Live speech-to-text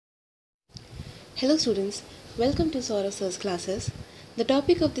Hello students, welcome to Sr's classes. The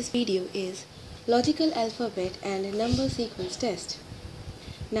topic of this video is logical alphabet and number sequence test.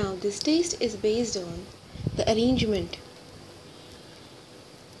 Now this test is based on the arrangement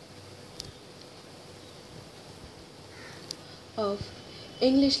of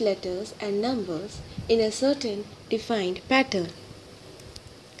English letters and numbers in a certain defined pattern.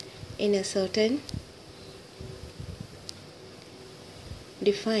 In a certain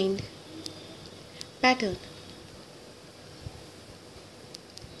defined pattern.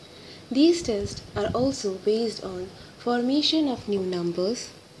 These tests are also based on formation of new numbers,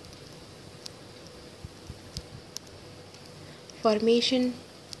 formation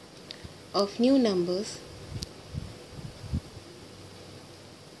of new numbers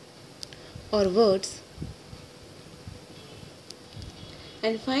or words,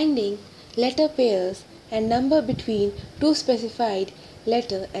 and finding letter pairs and number between two specified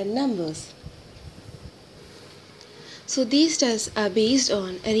letter and numbers. So these tests are based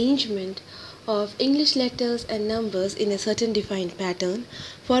on arrangement of English letters and numbers in a certain defined pattern,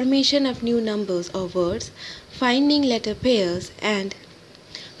 formation of new numbers or words, finding letter pairs, and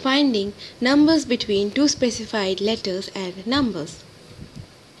finding numbers between two specified letters and numbers.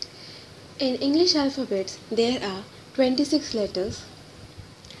 In English alphabets, there are 26 letters,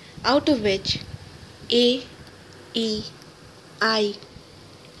 out of which A, E, I,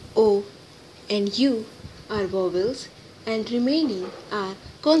 O, and U are vowels and remaining are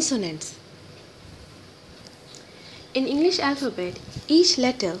consonants. In English alphabet, each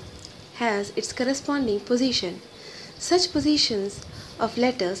letter has its corresponding position. Such positions of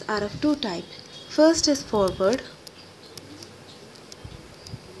letters are of two types. First is forward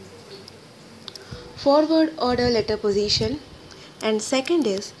order letter position, and second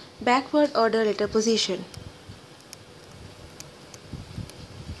is backward order letter position.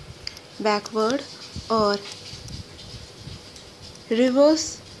 Backward or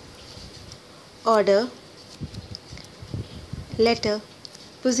reverse order letter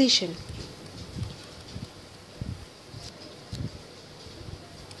position.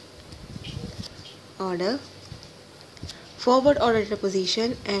 Forward order letter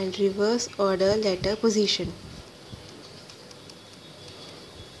position and reverse order letter position.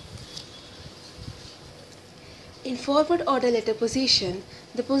 In forward order letter position,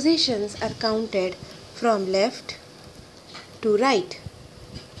 the positions are counted from left to right.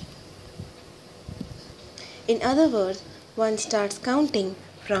 In other words, one starts counting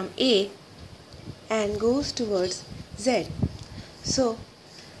from A and goes towards Z. So,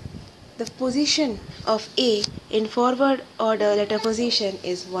 the position of A in forward order letter position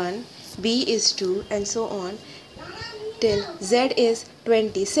is 1, B is 2, and so on till Z is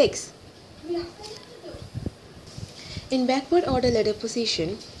 26. In backward order letter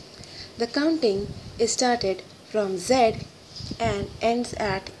position, the counting is started from Z and ends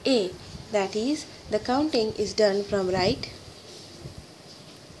at A. That is, the counting is done from right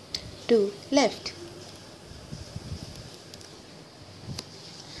to left.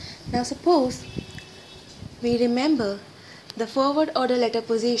 Now suppose we remember the forward order letter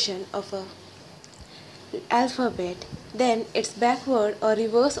position of an alphabet, then its backward or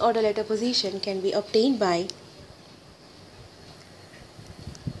reverse order letter position can be obtained by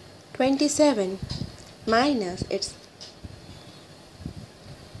 27 minus its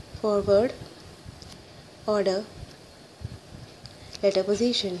forward order letter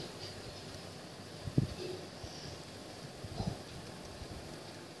position.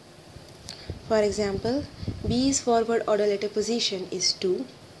 For example, B's forward order letter position is 2.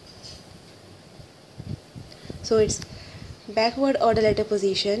 So its backward order letter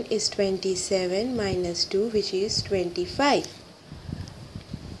position is 27 minus 2, which is 25.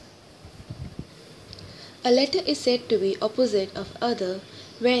 A letter is said to be opposite of other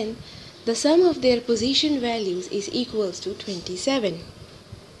when the sum of their position values is equals to 27.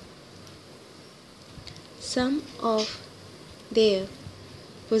 Sum of their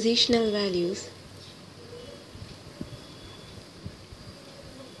positional values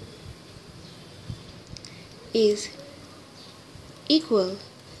is equal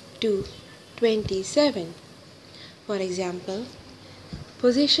to 27. For example,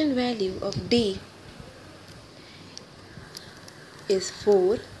 position value of D is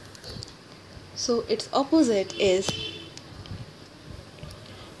 4, so its opposite is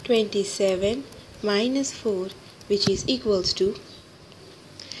 27 minus 4, which is equals to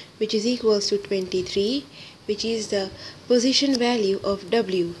 23, which is the position value of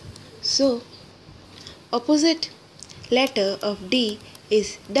W. So opposite letter of D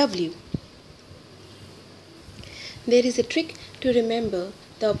is W. There is a trick to remember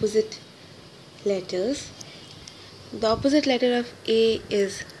the opposite letters. The opposite letter of A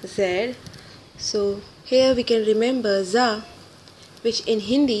is Z. So here we can remember za, which in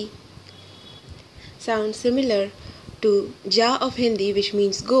Hindi sounds similar to ja of Hindi, which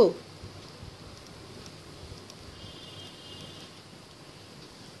means go.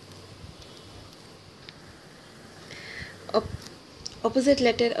 Opposite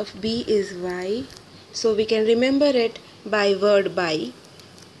letter of B is Y, so we can remember it by word by.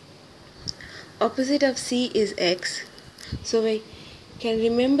 Opposite of C is X, so we can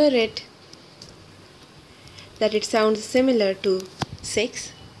remember it that it sounds similar to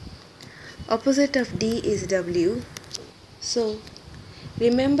 6. Opposite of D is W, so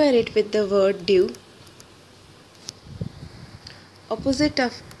remember it with the word due. Opposite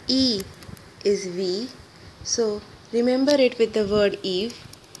of E is V, so remember it with the word eve.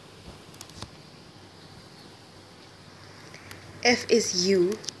 F is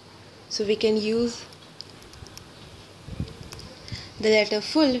U, so we can use the letter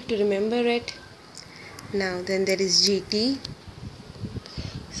full to remember it. Now then there is GT,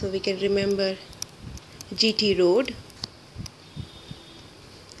 so we can remember GT road.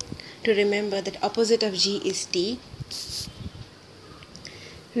 To remember that opposite of G is T.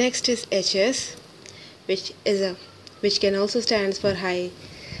 Next is HS, which can also stand for higher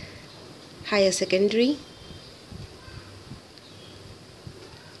secondary.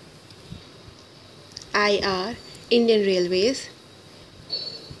 IR, Indian Railways.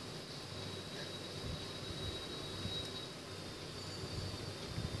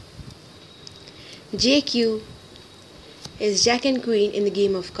 JQ is Jack and Queen in the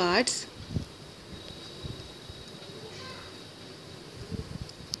game of cards.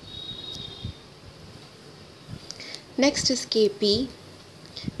 Next is KP.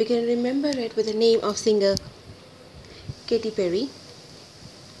 We can remember it with the name of singer Katy Perry.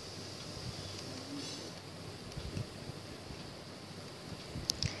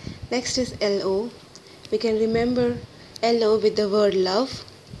 Next is LO. We can remember LO with the word love.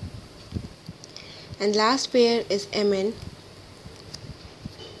 And last pair is MN.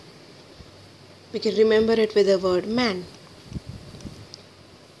 We can remember it with the word man.